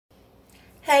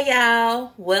Hey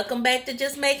y'all, welcome back to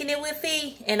Just Making It with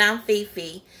Fee, and I'm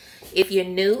Fifi. If you're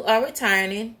new or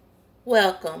returning,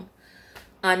 welcome.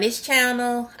 On this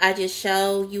channel, I just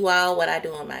show you all what I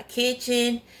do in my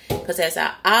kitchen, because as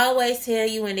I always tell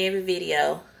you in every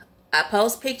video, I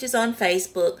post pictures on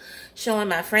Facebook showing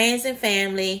my friends and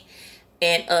family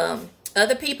and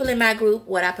other people in my group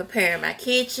what I prepare in my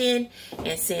kitchen.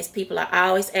 And since people are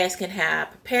always asking how I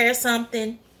prepare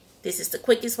something, this is the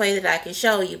quickest way that I can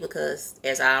show you, because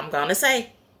as I'm going to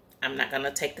say, I'm not going to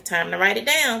take the time to write it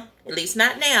down, at least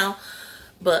not now.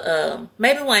 But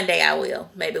maybe one day I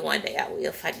will. Maybe one day I will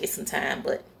if I get some time.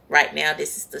 But right now,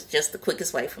 this is just the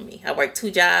quickest way for me. I work 2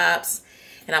 jobs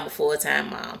and I'm a full-time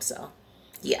mom. So,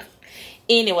 yeah.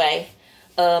 Anyway,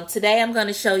 today I'm going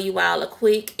to show you all a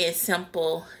quick and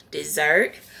simple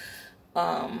dessert.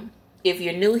 If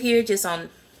you're new here, just on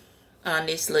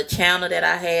this little channel that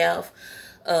I have,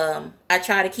 I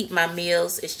try to keep my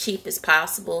meals as cheap as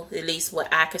possible, at least what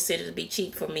I consider to be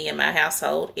cheap for me and my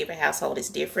household. Every household is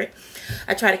different.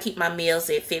 I try to keep my meals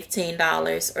at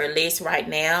 $15 or less right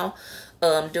now,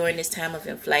 during this time of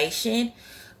inflation.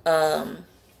 I'm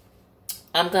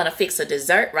going to fix a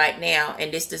dessert right now,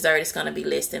 and this dessert is going to be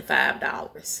less than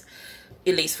 $5,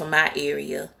 at least for my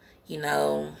area. You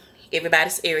know,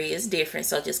 everybody's area is different,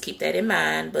 so just keep that in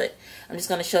mind. But I'm just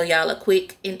going to show y'all a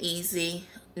quick and easy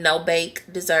no-bake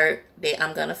dessert that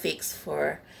I'm going to fix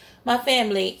for my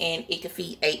family, and it could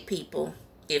feed 8 people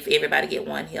if everybody get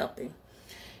one helping.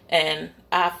 And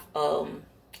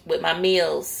with my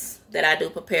meals that I do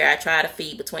prepare, I try to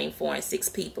feed between 4 and 6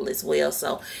 people as well.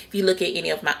 So if you look at any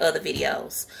of my other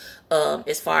videos,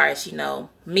 as far as, you know,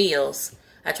 meals,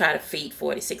 I try to feed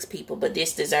 4 to 6 people. But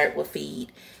this dessert will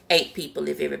feed 8 people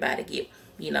if everybody get,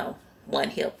 you know, one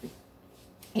helping.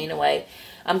 Anyway,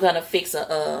 I'm going to fix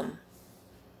a,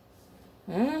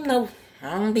 no,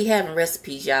 I don't be having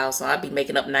recipes, y'all, so I'll be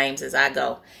making up names as I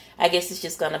go. I guess it's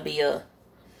just going to be a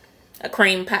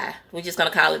cream pie. We're just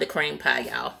going to call it a cream pie,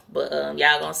 y'all. But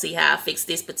y'all going to see how I fix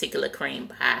this particular cream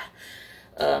pie.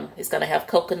 It's going to have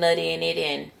coconut in it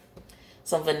and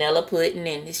some vanilla pudding,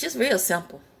 and it's just real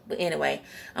simple. But anyway,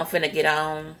 I'm finna get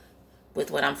on with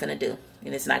what I'm finna do,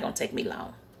 and it's not going to take me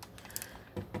long.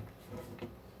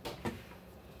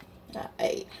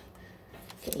 Alright,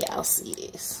 can y'all see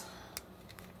this?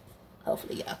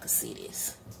 Hopefully y'all can see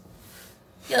this.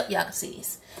 Yep, y'all can see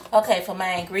this. Okay, for my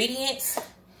ingredients,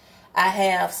 I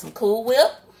have some Cool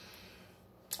Whip.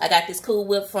 I got this Cool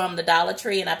Whip from the Dollar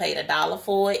Tree, and I paid $1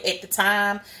 for it at the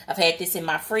time. I've had this in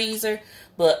my freezer,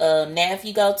 but now if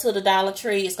you go to the Dollar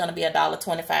Tree, it's going to be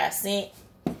 $1.25.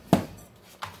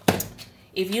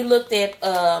 If you looked at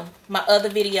my other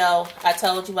video, I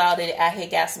told you all that I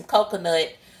had got some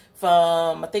coconut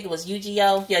from, I think it was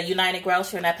UGO, yeah, United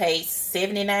Grocery, and I paid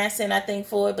 79 cents, I think,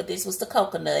 for it, but this was the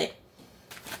coconut.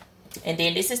 And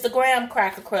then this is the graham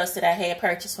cracker crust that I had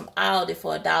purchased from Aldi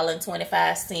for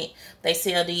 $1.25. They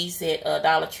sell these at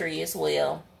Dollar Tree as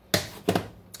well.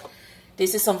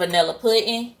 This is some vanilla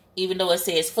pudding, even though it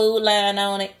says Food Line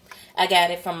on it. I got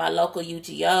it from my local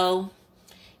UGO,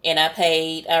 and I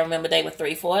paid, I remember they were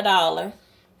 $3 for $1.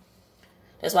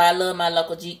 That's why I love my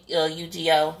local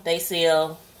UGO. They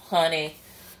sell honey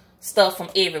stuff from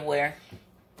everywhere.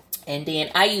 And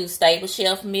then I use Stable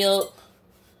Shelf milk.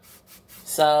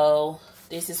 So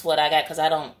this is what I got, because I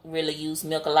don't really use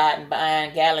milk a lot, and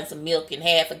buying gallons of milk and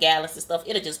half a gallons of stuff,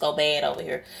 it'll just go bad over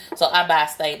here. So I buy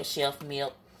Stable Shelf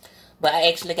milk. But I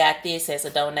actually got this as a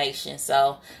donation,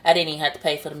 so I didn't even have to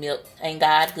pay for the milk. Ain't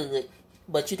God good.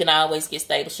 But you can always get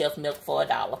Stable Shelf milk for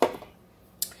 $1.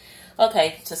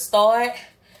 Okay, to start,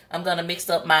 I'm gonna mix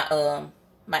up my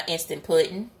my instant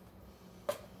pudding.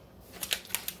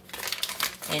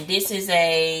 And this is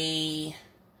a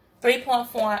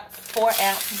 3.4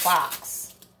 ounce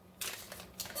box.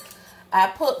 I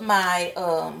put my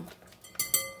what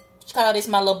you call this,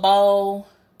 my little bowl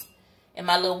and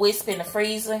my little whisk in the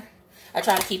freezer. I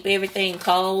try to keep everything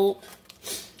cold.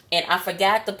 And I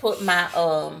forgot to put my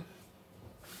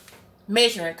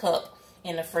measuring cup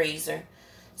in the freezer.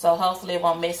 So hopefully it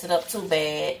won't mess it up too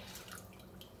bad.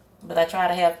 But I try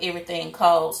to have everything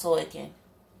cold so it can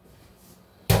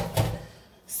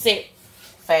sit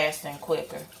faster and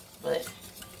quicker. But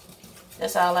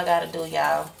that's all I gotta do,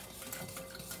 y'all.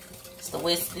 Just to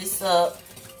whisk this up.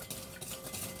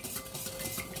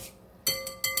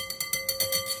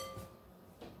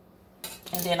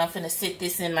 And then I'm finna sit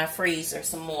this in my freezer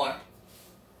some more,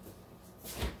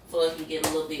 so it can get a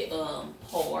little bit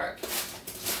hard.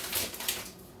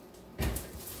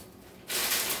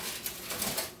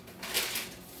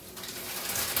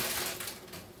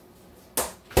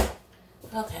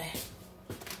 Okay.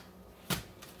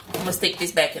 I'm gonna stick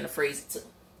this back in the freezer too.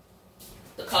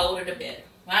 The colder the better.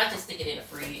 I just stick it in the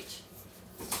fridge.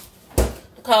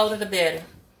 The colder the better.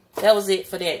 That was it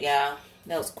for that, y'all.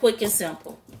 That was quick and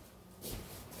simple.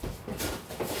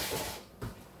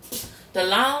 The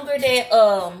longer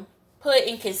that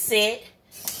pudding can set,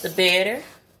 the better.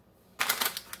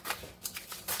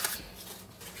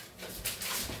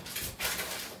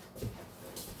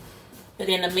 But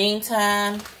in the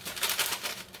meantime,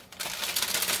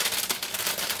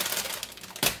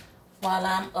 while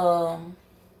I'm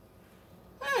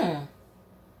where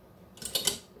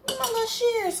my little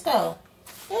shears go?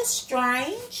 That's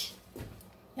strange.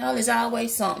 Y'all, there's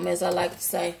always something, as I like to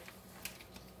say.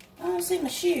 I don't see my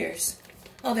shears.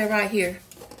 Oh, they're right here.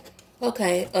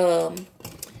 Okay,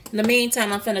 in the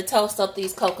meantime, I'm finna toast up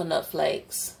these coconut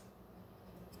flakes.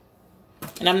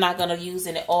 And I'm not gonna use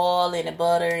any oil, any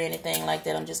butter, anything like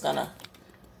that. I'm just gonna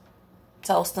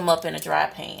toast them up in a dry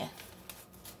pan.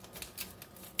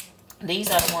 These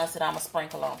are the ones that I'm gonna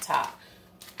sprinkle on top.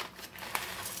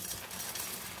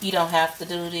 You don't have to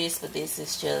do this, but this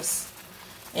is just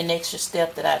an extra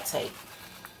step that I take.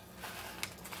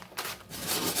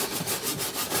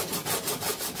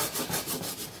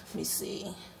 Let me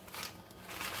see.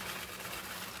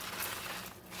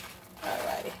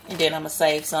 Alrighty. And then I'm going to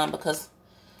save some because,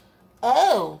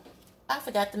 oh, I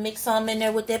forgot to mix some in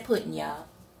there with that pudding, y'all.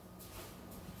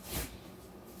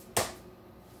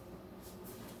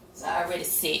 It's already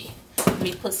set. Let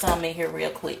me put some in here real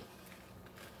quick.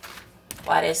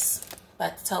 While that's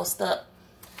about to toast up,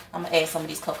 I'm going to add some of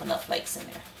these coconut flakes in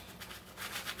there.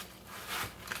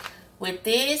 With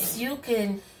this, you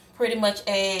can pretty much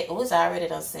add, oh, it's already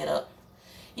done set up.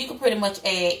 You can pretty much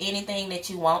add anything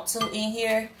that you want to in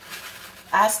here.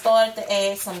 I started to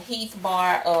add some Heath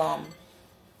Bar,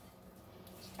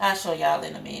 I'll show y'all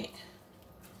in a minute.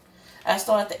 I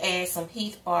started to add some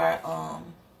Heath Bar,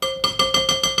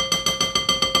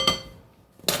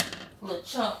 little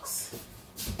chunks,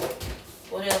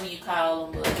 whatever you call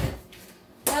them, but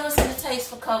that was in the taste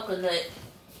for coconut.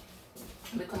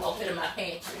 Let me come over here to my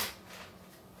pantry.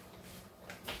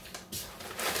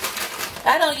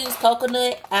 I don't use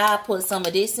coconut. I put some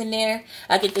of this in there.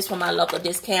 I get this from my local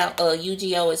discount,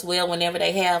 UGO as well, whenever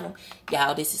they have them.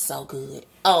 Y'all, this is so good.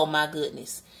 Oh my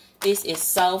goodness. This is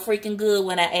so freaking good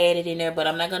when I add it in there, but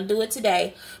I'm not going to do it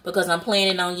today because I'm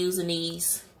planning on using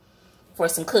these for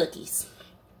some cookies.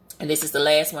 And this is the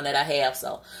last one that I have,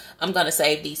 so I'm going to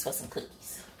save these for some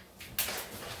cookies.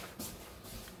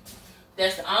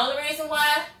 That's the only reason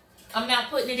why I'm not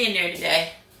putting it in there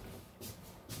today.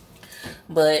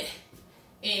 But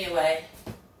anyway,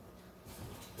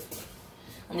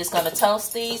 I'm just going to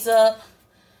toast these up.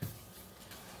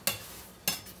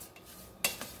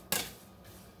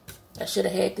 I should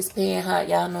have had this pan hot.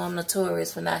 Y'all know I'm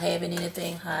notorious for not having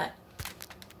anything hot.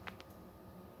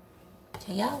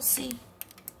 Can y'all see?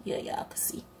 Yeah, y'all can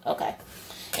see. Okay.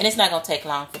 And it's not going to take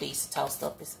long for these to toast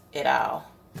up at all.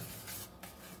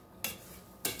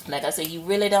 Like I said, you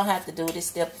really don't have to do this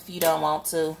step if you don't want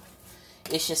to.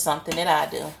 It's just something that I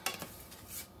do.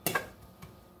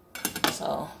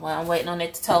 So, while I'm waiting on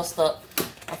it to toast up,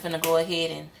 I'm finna go ahead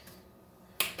and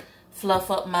fluff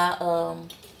up my,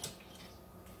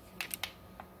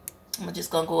 I'm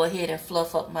just gonna go ahead and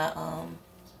fluff up my, all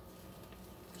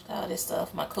this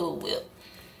stuff, my Cool Whip.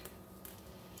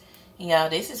 Y'all,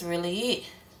 this is really it.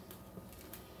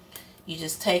 You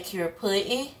just take your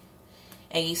pudding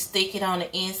and you stick it on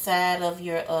the inside of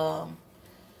your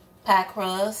pie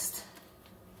crust.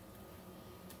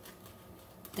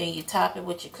 Then you top it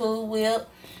with your Cool Whip.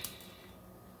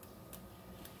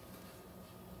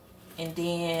 And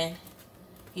then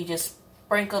you just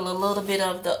sprinkle a little bit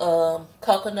of the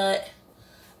coconut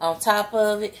on top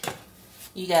of it.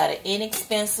 You got an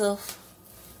inexpensive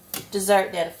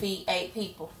dessert that'll feed 8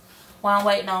 people. While I'm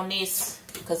waiting on this,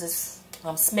 because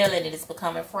I'm smelling it, it's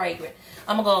becoming fragrant.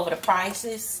 I'm going to go over the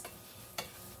prices.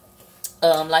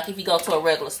 Like if you go to a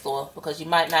regular store, because you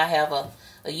might not have a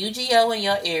UGO in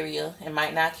your area and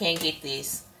can't get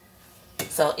this.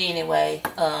 So anyway,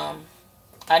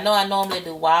 I know I normally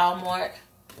do Walmart,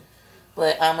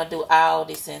 but I'm going to do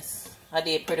Aldi since I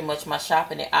did pretty much my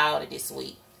shopping at Aldi this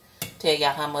week. Tell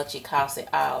y'all how much it costs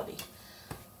at Aldi.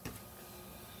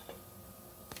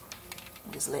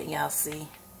 Just letting y'all see.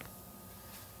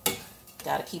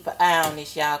 Gotta keep an eye on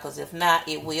this, y'all, because if not,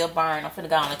 it will burn. I'm finna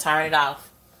go on and turn it off.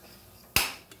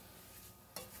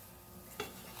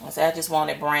 So I just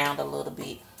want it browned a little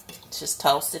bit. Just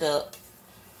toast it up.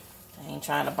 I ain't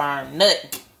trying to burn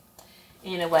nothing.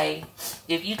 Anyway,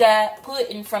 if you got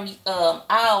pudding from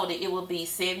Aldi, it will be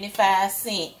 75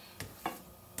 cents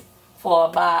for a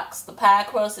box. The pie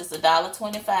crust is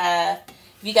 $1.25. If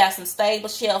you got some Stable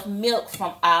Shelf milk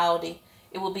from Aldi,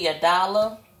 it will be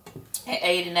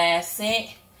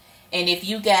 $1.89. And if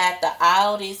you got the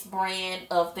Aldi's brand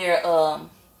of their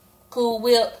Cool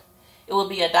Whip, it will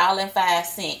be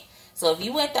 $1.05. So if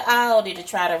you went to Aldi to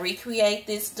try to recreate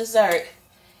this dessert,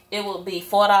 it will be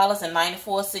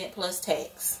 $4.94 plus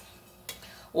tax.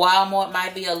 Walmart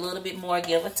might be a little bit more,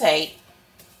 give or take.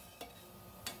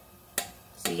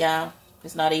 See, y'all,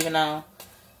 it's not even on.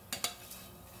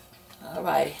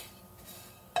 Alrighty.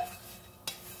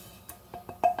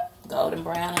 Golden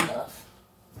brown enough.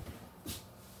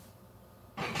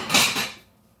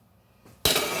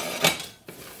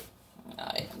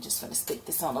 Alright, I'm just gonna stick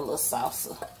this on a little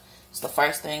salsa. It's the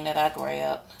first thing that I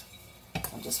grab.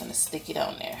 I'm just gonna stick it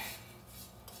on there.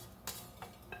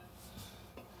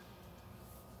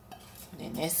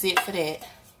 And that's it for that.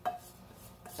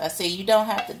 I say you don't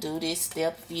have to do this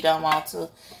step if you don't want to.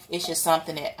 It's just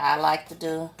something that I like to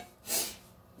do.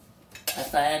 I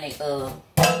find it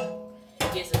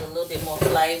gives it a little bit more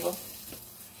flavor.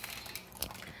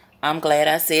 I'm glad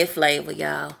I said flavor,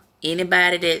 y'all.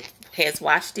 Anybody that has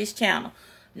watched this channel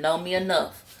know me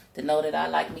enough to know that I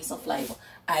like me some flavor.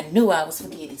 I knew I was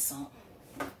forgetting something.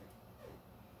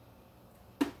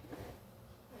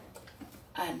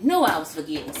 I knew I was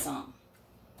forgetting something.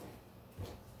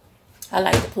 I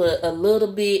like to put a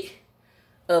little bit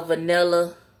of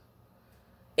vanilla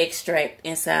extract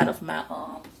inside of my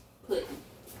pudding.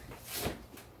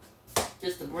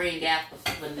 Just to bring out the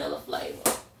vanilla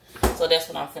flavor. So that's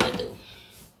what I'm finna do.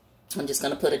 I'm just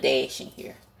gonna put a dash in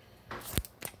here.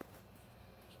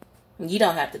 You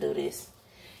don't have to do this.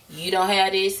 You don't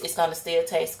have this, it's gonna still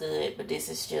taste good, but this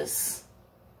is just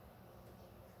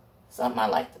something I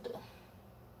like to do.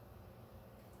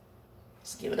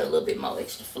 Just give it a little bit more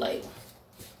extra flavor.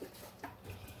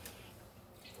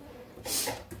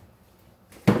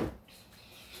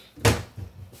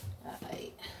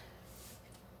 Alright.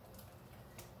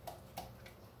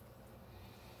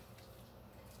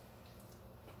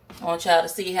 I want y'all to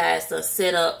see how it's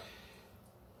set up.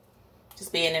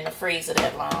 Just being in the freezer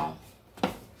that long.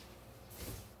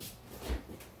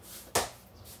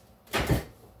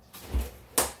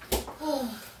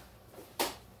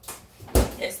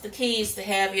 That's the key, is to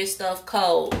have your stuff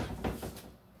cold.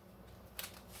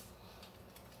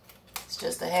 It's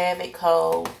just to have it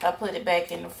cold. I put it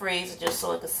back in the freezer just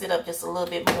so it can sit up just a little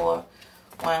bit more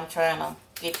while I'm trying to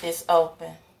get this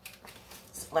open.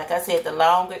 Like I said, the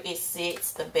longer it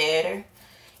sits, the better.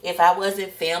 If I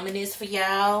wasn't filming this for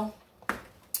y'all,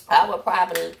 I would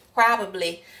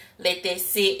probably let that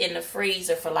sit in the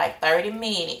freezer for like 30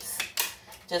 minutes.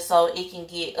 Just so it can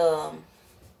get,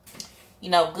 you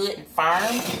know, good and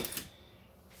firm.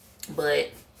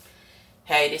 But,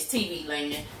 hey, this TV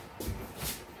land.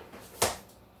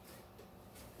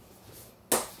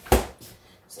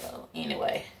 So,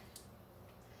 anyway.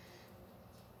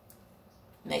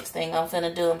 Next thing I'm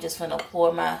finna do, I'm just finna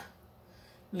pour my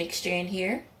mixture in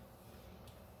here.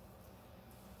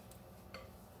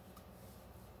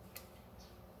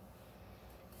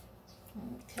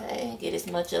 Okay, get as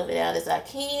much of it out as I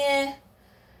can.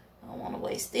 I don't want to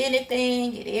waste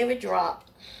anything. Get every drop.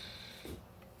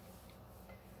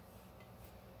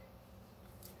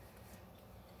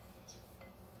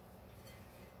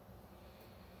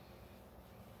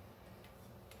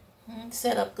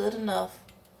 Set up good enough.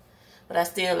 But I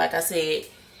still, like I said,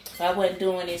 if I wasn't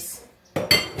doing this, I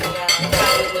would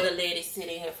have let it sit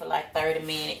in here for like 30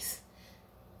 minutes.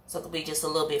 So it could be just a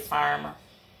little bit firmer.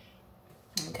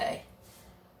 Okay.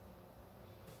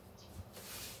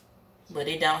 But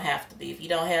it don't have to be. If you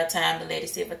don't have time to let it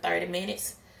sit for 30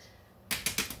 minutes,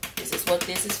 this is what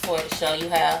this is for, to show you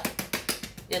how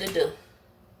it'll do.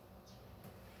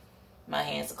 My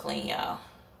hands are clean, y'all.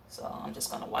 So I'm just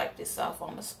going to wipe this off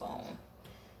on the spoon.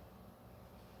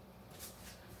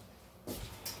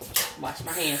 Wash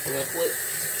my hands real quick.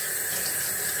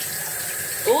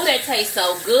 Ooh, that tastes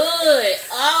so good.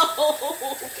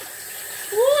 Oh,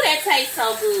 ooh, that tastes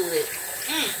so good.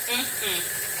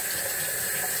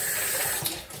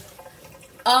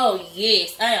 Oh,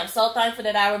 yes. I am so thankful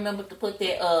that I remembered to put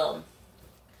that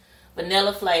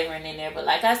vanilla flavoring in there. But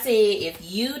like I said, if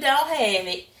you don't have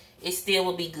it, it still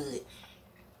will be good.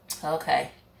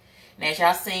 Okay. And as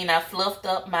y'all seen, I fluffed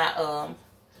up my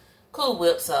Cool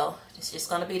Whip, so it's just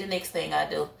going to be the next thing I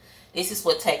do. This is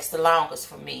what takes the longest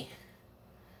for me.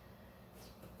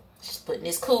 Just putting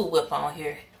this Cool Whip on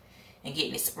here and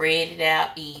getting it spread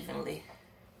out evenly.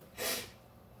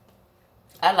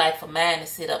 I like for mine to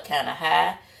sit up kind of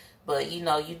high, but you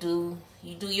know, you do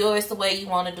yours the way you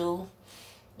want to do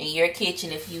in your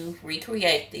kitchen if you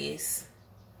recreate this.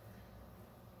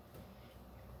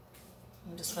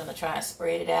 I'm just going to try and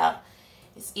spread it out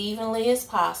as evenly as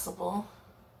possible.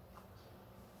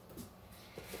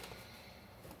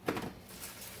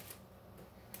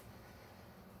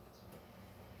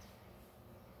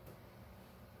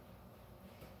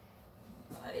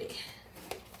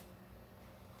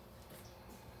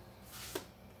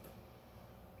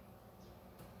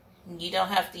 You don't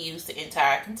have to use the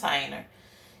entire container.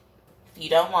 If you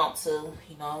don't want to,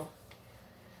 you know,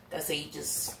 that's it.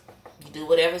 You do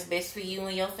whatever's best for you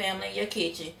and your family in your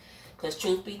kitchen. Because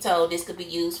truth be told, this could be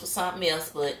used for something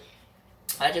else, but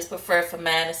I just prefer for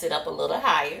mine to sit up a little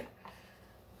higher.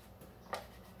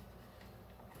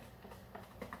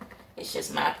 It's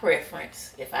just my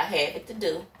preference if I have it to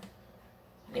do.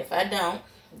 And if I don't,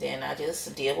 then I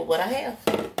just deal with what I have.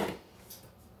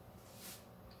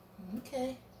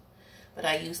 Okay. But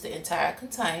I use the entire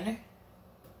container.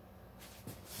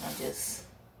 I'm just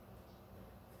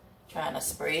trying to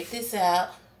spread this out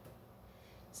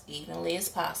as evenly as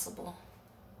possible.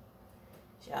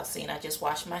 As y'all seen, I just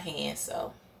washed my hands,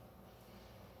 so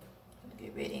I'm gonna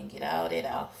get ready and get all that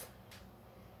off.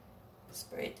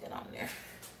 Spread that on there.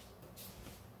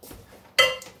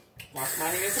 Wash my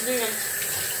hands again.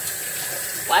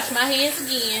 Wash my hands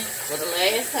again for the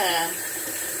last time.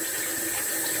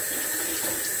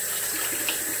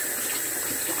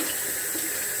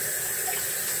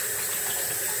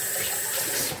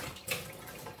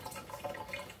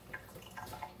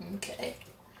 Okay.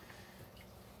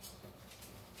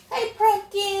 Hey,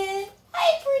 Pumpkin.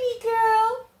 Hey, pretty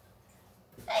girl.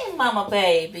 Hey, mama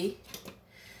baby.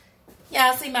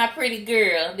 Y'all see my pretty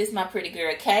girl. This is my pretty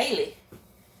girl, Kaylee.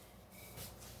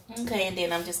 Okay, and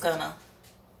then I'm just gonna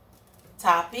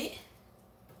top it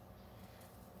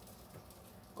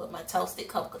with my toasted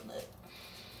coconut.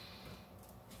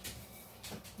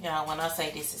 Y'all, when I say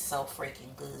this is so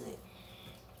freaking good,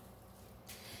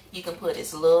 you can put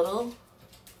as little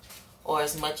or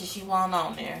as much as you want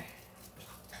on there.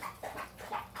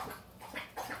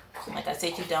 Like I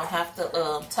said, you don't have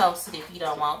to toast it if you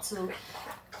don't want to.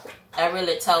 I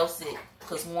really toast it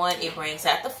because one, it brings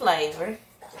out the flavor.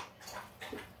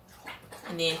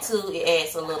 And then two, it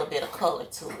adds a little bit of color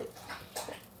to it.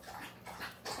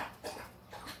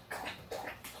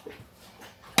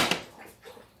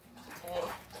 Okay.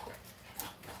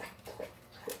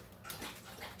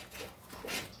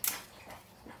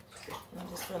 I'm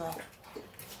just gonna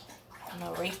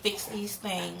refix these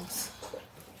things.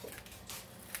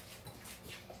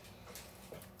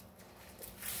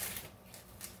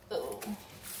 Ooh.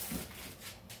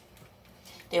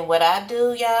 Then what I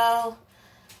do, y'all,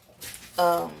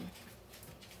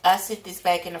 I sit this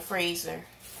back in the freezer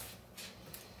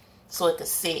so it can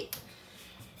sit.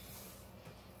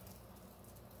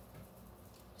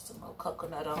 Some more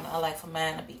coconut on it. I like for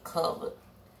mine to be covered.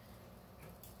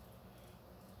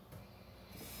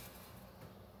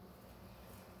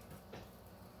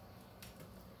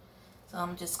 So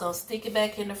I'm just going to stick it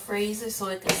back in the freezer so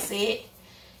it can sit.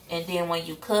 And then when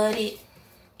you cut it,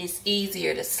 it's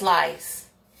easier to slice.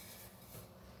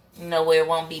 You know, where it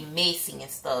won't be messy and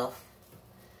stuff.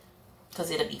 Because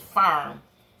it'll be firm.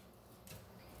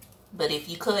 But if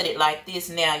you cut it like this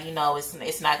now, you know,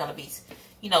 it's not going to be,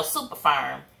 you know, super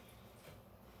firm.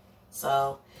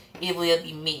 So, it will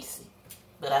be messy.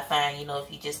 But I find, you know, if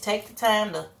you just take the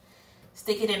time to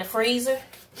stick it in the freezer,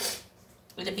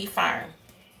 it'll be firm.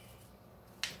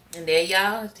 And there,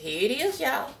 y'all. Here it is,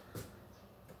 y'all.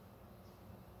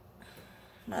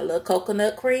 My little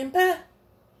coconut cream pie.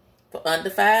 For under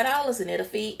 $5, and it'll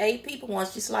feed 8 people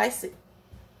once you slice it.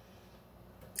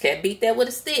 Can't beat that with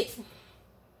a stick.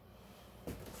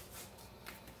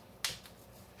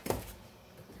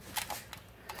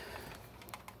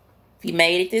 If you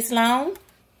made it this long,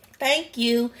 thank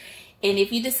you. And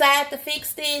if you decide to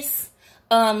fix this,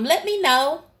 let me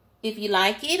know if you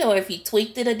like it, or if you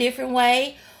tweaked it a different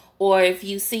way, or if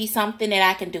you see something that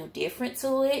I can do different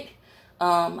to it.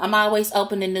 I'm always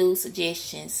open to new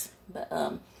suggestions. But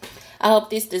I hope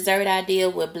this dessert idea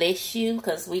will bless you,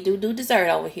 because we do dessert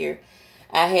over here.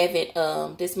 I haven't,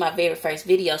 this is my very first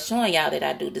video showing y'all that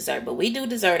I do dessert, but we do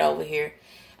dessert over here.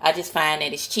 I just find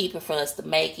that it's cheaper for us to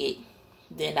make it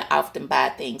than to often buy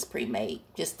things pre-made,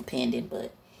 just depending,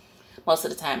 but most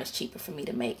of the time it's cheaper for me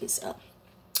to make it. So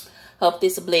hope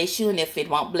this will bless you, and if it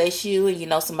won't bless you and you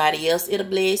know somebody else it'll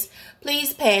bless,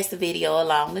 please pass the video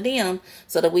along to them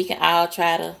so that we can all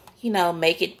try to, you know,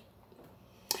 make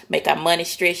our money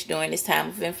stretch during this time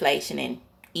of inflation and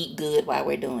eat good while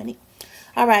we're doing it.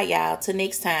 All right, y'all. Till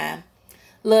next time.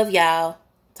 Love y'all.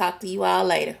 Talk to you all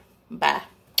later. Bye.